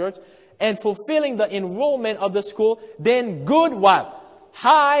Catholic Church, and fulfilling the enrollment of the school than good what?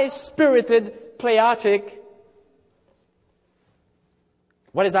 High-spirited, patriotic.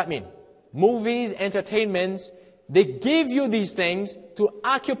 What does that mean? Movies, entertainments. They give you these things to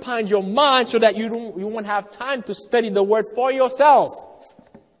occupy your mind so that you won't have time to study the Word for yourself.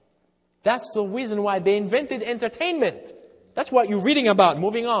 That's the reason why they invented entertainment. That's what you're reading about.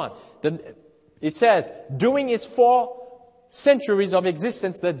 Moving on. It says, during its 4 centuries of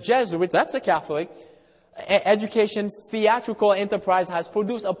existence, the Jesuits, that's a Catholic, education theatrical enterprise has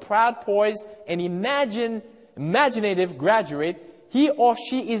produced a proud, poised, and imaginative graduate. He or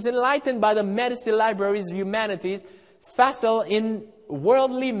she is enlightened by the medicine, libraries, humanities, facile in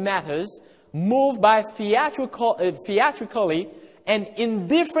worldly matters, moved by theatrically, and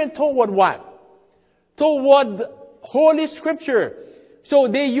indifferent toward what? Toward Holy Scripture. So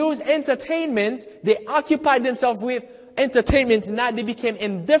they use entertainment. They occupied themselves with entertainment. Now they became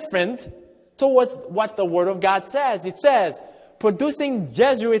indifferent towards what the Word of God says. It says, producing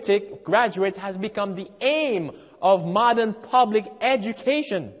Jesuitic graduates has become the aim of modern public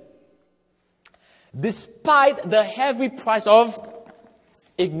education. Despite the heavy price of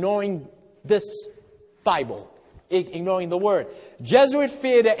ignoring this Bible, ignoring the Word. Jesuit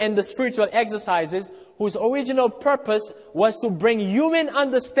theater and the spiritual exercises, whose original purpose was to bring human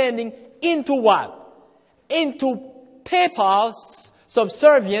understanding into what? Into papal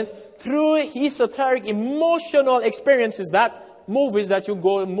subservience through esoteric emotional experiences. That movies that you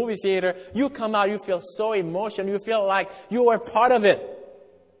go to movie theater, you come out, you feel so emotional, you feel like you were part of it.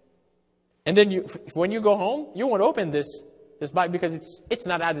 And then when you go home, you won't open this Bible because it's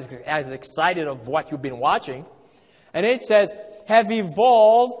not as excited of what you've been watching. And it says, have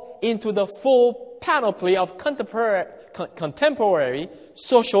evolved into the full panoply of contemporary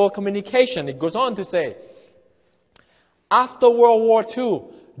social communication. It goes on to say, after World War II,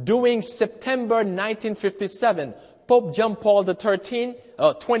 during September 1957, Pope John Paul XIII,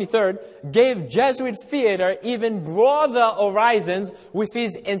 23rd, gave Jesuit theater even broader horizons with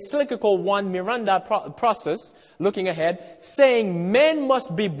his encyclical One Miranda process, looking ahead, saying men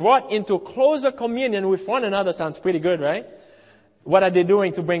must be brought into closer communion with one another. Sounds pretty good, right? What are they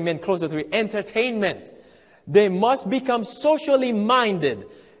doing to bring men closer to it? Entertainment. They must become socially minded.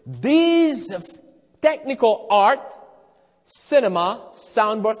 These technical art, cinema,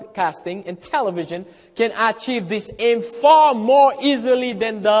 sound broadcasting, and television can achieve this aim far more easily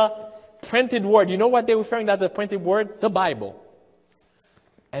than the printed word. You know what they're referring to as the printed word? The Bible.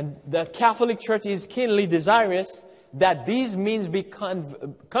 And the Catholic Church is keenly desirous that these means be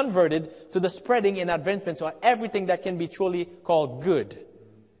converted to the spreading and advancement of everything that can be truly called good.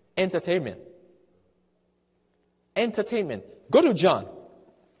 Entertainment. Entertainment. Go to John.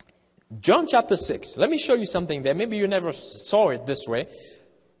 John chapter 6. Let me show you something there. Maybe you never saw it this way.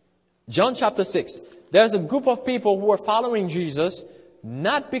 John chapter 6. There's a group of people who are following Jesus,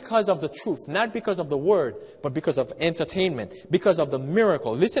 not because of the truth, not because of the word, but because of entertainment, because of the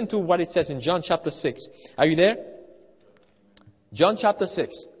miracle. Listen to what it says in John chapter 6. Are you there? John chapter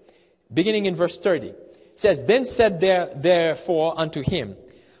 6, beginning in verse 30. It says, then said therefore unto him,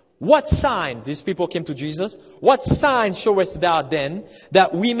 what sign, these people came to Jesus, what sign showest thou then,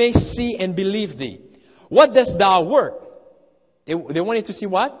 that we may see and believe thee? What dost thou work? They wanted to see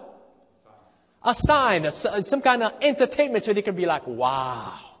what? A sign, some kind of entertainment, so they could be like,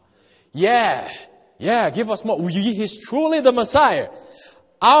 wow, yeah, give us more. He is truly the Messiah.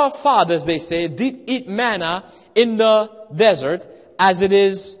 Our fathers, they say, did eat manna in the desert, as it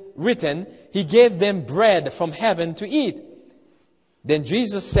is written, he gave them bread from heaven to eat. Then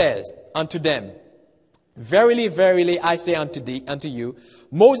Jesus says unto them, verily, verily, I say unto you,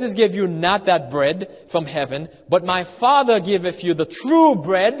 Moses gave you not that bread from heaven, but my Father giveth you the true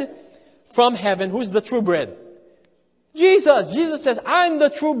bread from heaven. Who's the true bread? Jesus. Jesus says, I'm the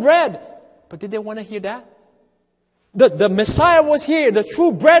true bread. But did they want to hear that? The Messiah was here. The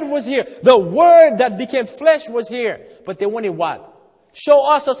true bread was here. The Word that became flesh was here. But they wanted what? Show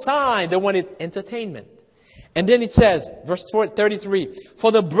us a sign. They wanted entertainment. And then it says, verse 33,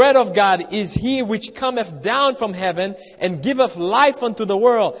 for the bread of God is he which cometh down from heaven and giveth life unto the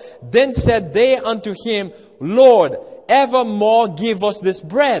world. Then said they unto him, Lord, evermore give us this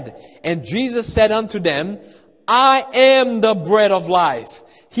bread. And Jesus said unto them, I am the bread of life.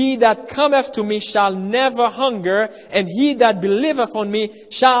 He that cometh to me shall never hunger, and he that believeth on me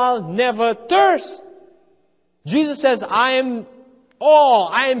shall never thirst. Jesus says, I am all,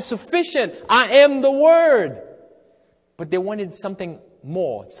 I am sufficient, I am the Word. But they wanted something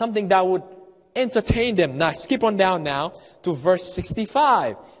more, something that would entertain them. Now, skip on down now to verse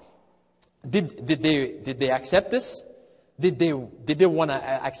 65. Did they accept this? Did they want to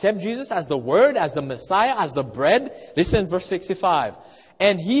accept Jesus as the Word, as the Messiah, as the bread? Listen, verse 65.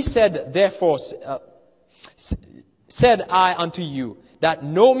 And he said, therefore, said I unto you, that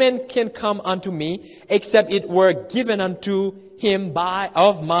no man can come unto me, except it were given unto him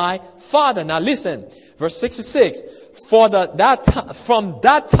of my Father. Now listen, verse 66. From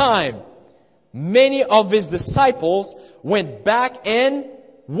that time, many of his disciples went back and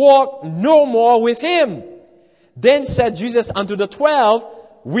walked no more with him. Then said Jesus unto the 12,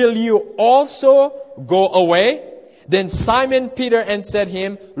 will you also go away? Then Simon Peter and said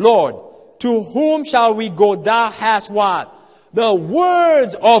him, Lord, to whom shall we go? Thou hast what? The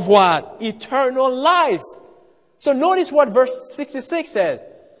words of what? Eternal life. So notice what verse 66 says.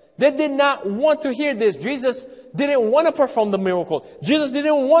 They did not want to hear this. Jesus didn't want to perform the miracle. Jesus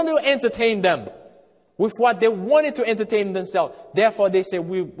didn't want to entertain them with what they wanted to entertain themselves. Therefore, they say,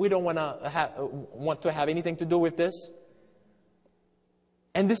 we don't want to have anything to do with this.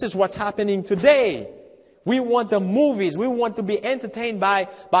 And this is what's happening today. We want the movies. We want to be entertained by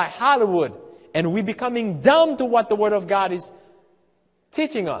Hollywood. And we're becoming dumb to what the Word of God is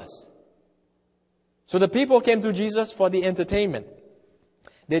teaching us. So the people came to Jesus for the entertainment.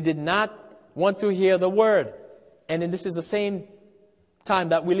 They did not want to hear the Word. And then this is the same time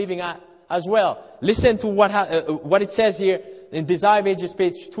that we're living at as well. Listen to what it says here in Desire of Ages,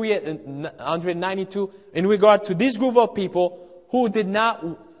 page 392, in regard to this group of people who did not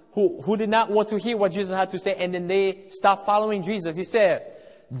want to hear what Jesus had to say, and then they stopped following Jesus. He said,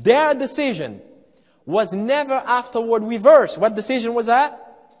 their decision was never afterward reversed. What decision was that?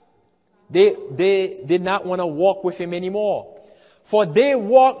 They did not want to walk with him anymore. For they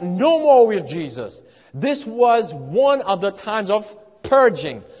walked no more with Jesus. This was one of the times of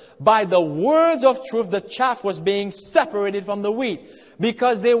purging. by the words of truth, the chaff was being separated from the wheat.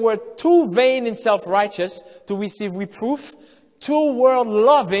 Because they were too vain and self-righteous to receive reproof, too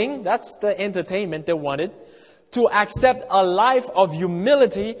world-loving, that's the entertainment they wanted, to accept a life of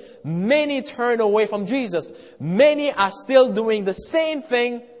humility, many turned away from Jesus. Many are still doing the same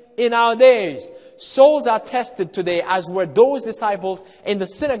thing in our days. Souls are tested today, as were those disciples in the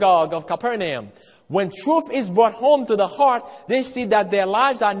synagogue of Capernaum. When truth is brought home to the heart, they see that their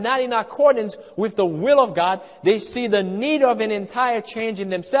lives are not in accordance with the will of God. They see the need of an entire change in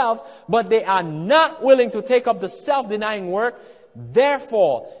themselves, but they are not willing to take up the self-denying work.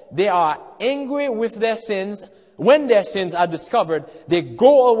 Therefore, they are angry with their sins. When their sins are discovered, they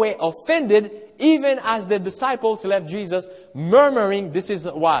go away offended, even as the disciples left Jesus, murmuring, this is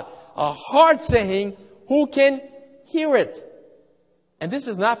what? A hard saying, who can hear it? And this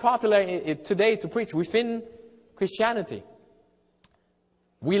is not popular today to preach within Christianity.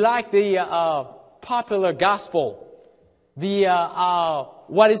 We like the popular gospel, the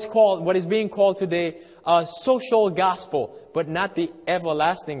what is being called today social gospel, but not the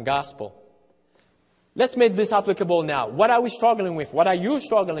everlasting gospel. Let's make this applicable now. What are we struggling with? What are you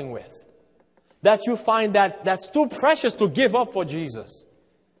struggling with? That you find that that's too precious to give up for Jesus.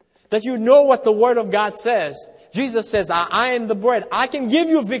 That you know what the Word of God says. Jesus says, I am the bread. I can give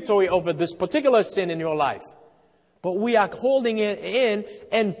you victory over this particular sin in your life. But we are holding it in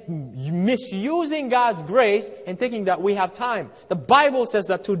and misusing God's grace and thinking that we have time. The Bible says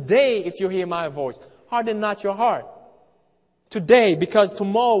that today, if you hear my voice, harden not your heart. Today, because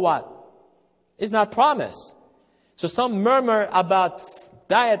tomorrow what? Is not promised. So some murmur about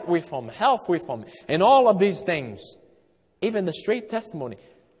diet reform, health reform, and all of these things. Even the straight testimony.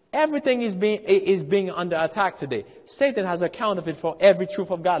 Everything is being under attack today. Satan has a counterfeit for every truth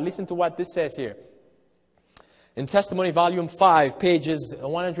of God. Listen to what this says here. In Testimony, Volume 5, pages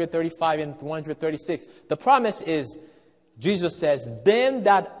 135 and 136. The promise is, Jesus says, them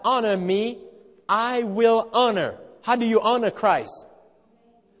that honor me, I will honor. How do you honor Christ?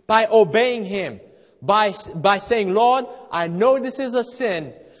 By obeying Him. By saying, Lord, I know this is a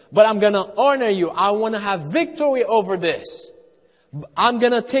sin, but I'm going to honor you. I want to have victory over this. I'm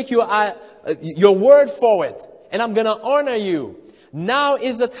going to take your word for it. And I'm going to honor you. Now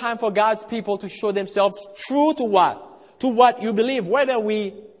is the time for God's people to show themselves true to what? To what you believe. Whether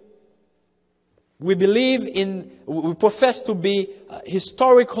we believe in, we profess to be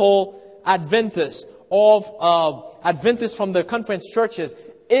historical Adventists or Adventists from the conference churches,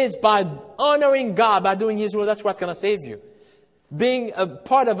 is by honoring God, by doing His will. That's what's going to save you. Being a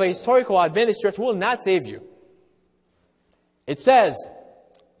part of a historical Adventist church will not save you. It says,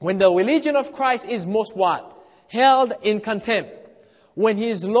 when the religion of Christ is most what? Held in contempt. When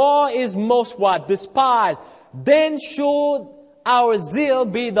His law is most what? Despised. Then should our zeal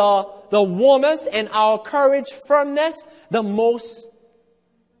be the warmest and our courage, firmness, the most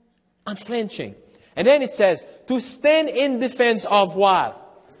unflinching. And then it says, to stand in defense of what?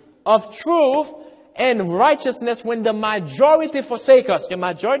 Of truth and righteousness when the majority forsake us. The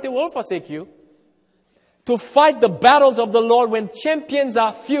majority will forsake you. To fight the battles of the Lord when champions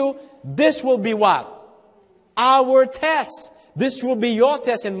are few. This will be what? Our test. This will be your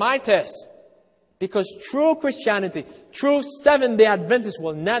test and my test. Because true Christianity, true Seventh-day Adventists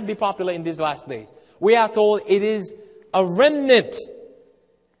will not be popular in these last days. We are told it is a remnant.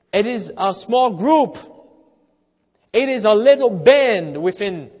 It is a small group. It is a little band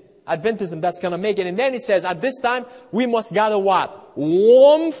within Adventism that's going to make it. And then it says, at this time, we must gather what?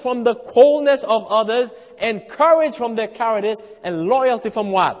 Warmth from the coldness of others, and courage from their cowardice, and loyalty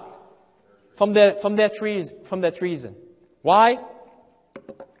from what? From their treason. Why?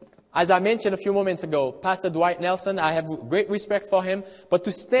 As I mentioned a few moments ago, Pastor Dwight Nelson, I have great respect for him, but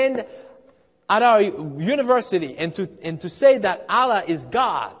to stand at our university and to say that Allah is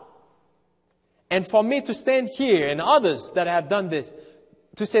God, and for me to stand here and others that have done this,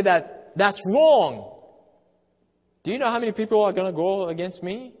 to say that that's wrong. Do you know how many people are going to go against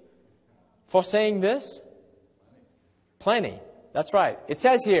me for saying this? Plenty. That's right. It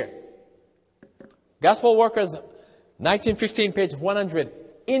says here, Gospel Workers, 1915, page 100.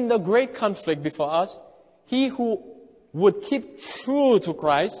 In the great conflict before us, he who would keep true to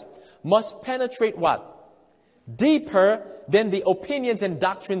Christ must penetrate what? Deeper than the opinions and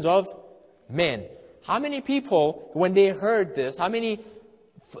doctrines of men. How many people, when they heard this,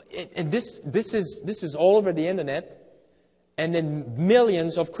 and this is all over the internet, and then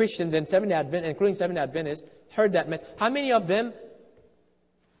millions of Christians and Seventh-day Adventists, including Seventh-day Adventists, heard that message. How many of them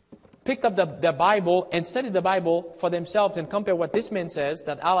picked up the Bible and studied the Bible for themselves and compare what this man says,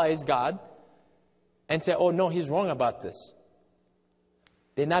 that Allah is God, and say, oh no, he's wrong about this?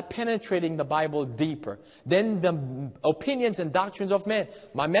 They're not penetrating the Bible deeper than the opinions and doctrines of men.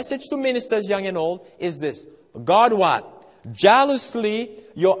 My message to ministers, young and old, is this. Guard what? Jealously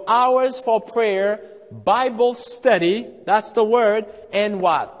your hours for prayer, Bible study, that's the word, and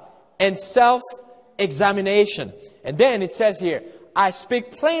what? And self-examination. And then it says here, I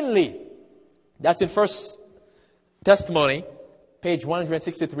speak plainly. That's in First Testimony, page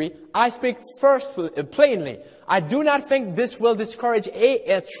 163. I speak plainly. I do not think this will discourage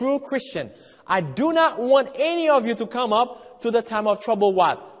a true Christian. I do not want any of you to come up to the time of trouble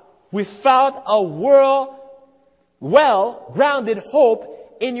what? Without a well-grounded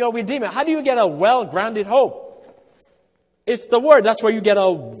hope in your Redeemer. How do you get a well-grounded hope? It's the Word. That's where you get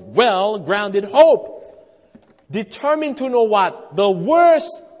a well-grounded hope. Determined to know what? The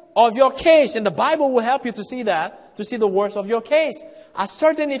worst of your case. And the Bible will help you to see that, to see the worst of your case.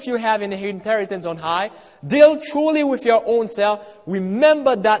 Ascertain if you have an inheritance on high. Deal truly with your own self.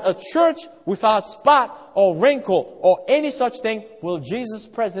 Remember that a church without spot or wrinkle or any such thing will Jesus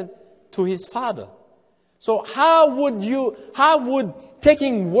present to his Father. So how would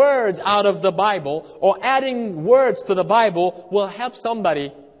taking words out of the Bible or adding words to the Bible will help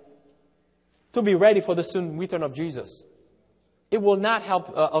somebody to be ready for the soon return of Jesus? It will not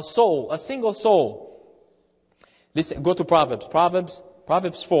help a single soul. Listen, go to Proverbs.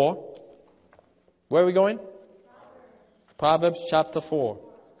 Proverbs 4. Where are we going? Proverbs chapter 4.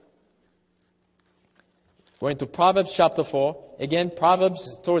 Going to Proverbs chapter 4. Again,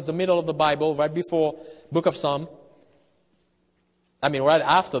 Proverbs towards the middle of the Bible, right before book of Psalm. Right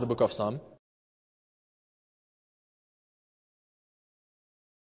after the book of Psalm.